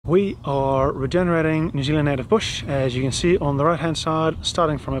We are regenerating New Zealand native bush, as you can see on the right hand side,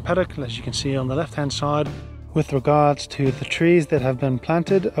 starting from a paddock, as you can see on the left hand side. With regards to the trees that have been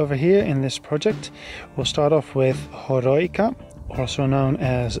planted over here in this project, we'll start off with Manuka, also known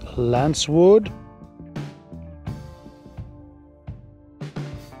as lancewood.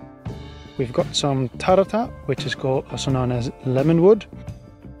 We've got some tarata, which is also known as lemonwood.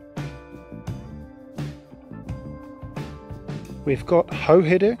 We've got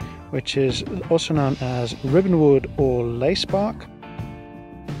hauhere, which is also known as ribbonwood or lacebark.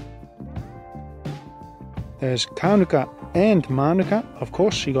 There's Kanuka and Manuka, of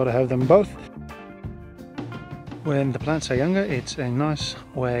course, you got to have them both. When the plants are younger, it's a nice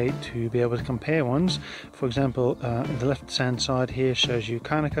way to be able to compare ones. For example, the left hand side here shows you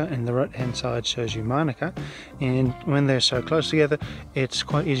Kanuka and the right hand side shows you Manuka. And when they're so close together, it's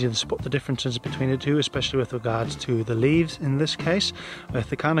quite easy to spot the differences between the two, especially with regards to the leaves in this case.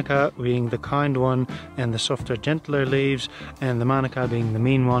 With the Kanuka being the kind one and the softer, gentler leaves, and the Manuka being the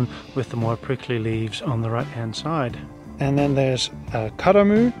mean one with the more prickly leaves on the right hand side. And then there's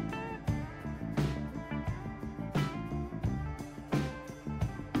Koru,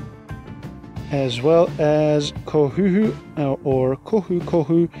 as well as Koru or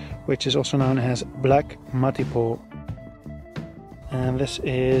Kohu, which is also known as black matipo. And this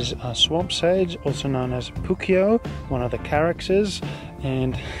is a swamp sage, also known as pukio, one of the calyxes.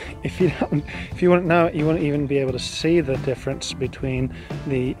 And if you wouldn't know it, you wouldn't even be able to see the difference between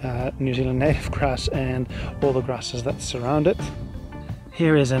the New Zealand native grass and all the grasses that surround it.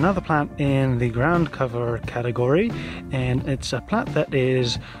 Here is another plant in the ground cover category, and it's a plant that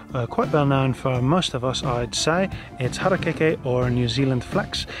is quite well known for most of us, I'd say. It's harakeke or New Zealand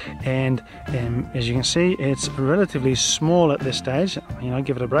flax, and as you can see, it's relatively small at this stage. You know,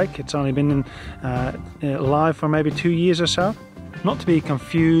 give it a break. It's only been live for maybe 2 years or so. Not to be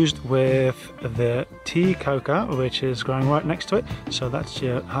confused with the tea coca, which is growing right next to it. So that's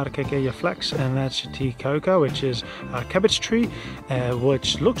your harakeke, your flax, and that's your tea coca, which is a cabbage tree,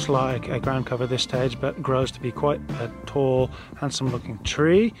 which looks like a ground cover at this stage, but grows to be quite a tall, handsome looking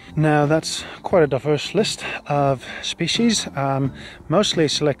tree. Now that's quite a diverse list of species, mostly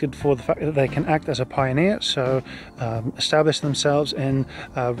selected for the fact that they can act as a pioneer, so establish themselves in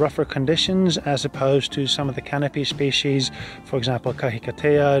rougher conditions as opposed to some of the canopy species. For example,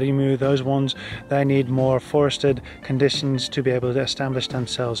 kahikatea, rimu, those ones, they need more forested conditions to be able to establish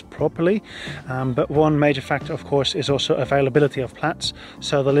themselves properly. But one major factor, of course, is also availability of plants.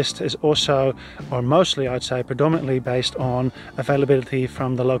 So the list is also, or mostly I'd say, predominantly based on availability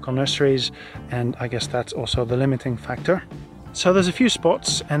from the local nurseries, and I guess that's also the limiting factor. So there's a few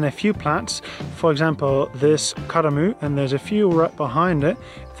spots and a few plants, for example this Koru, and there's a few right behind it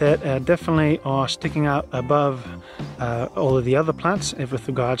that definitely are sticking out above all of the other plants with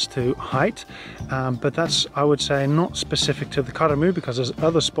regards to height, but that's, I would say, not specific to the Koru, because there's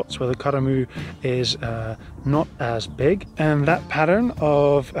other spots where the Koru is not as big, and that pattern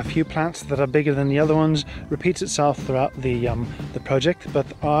of a few plants that are bigger than the other ones repeats itself throughout the project, but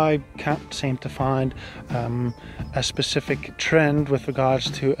I can't seem to find a specific trend with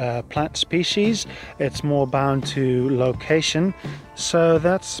regards to plant species. It's more bound to location. So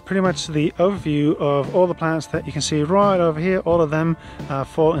that's pretty much the overview of all the plants that you can see right over here. All of them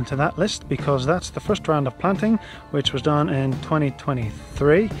fall into that list because that's the first round of planting, which was done in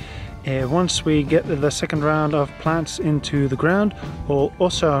 2023. Once we get the second round of plants into the ground, we'll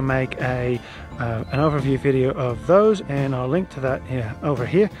also make an overview video of those, and I'll link to that over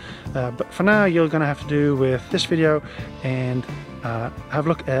here. But for now, you're going to have to do with this video and have a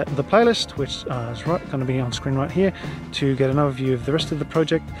look at the playlist, which is going to be on screen right here, to get an overview of the rest of the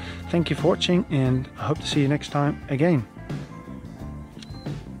project. Thank you for watching, and I hope to see you next time again.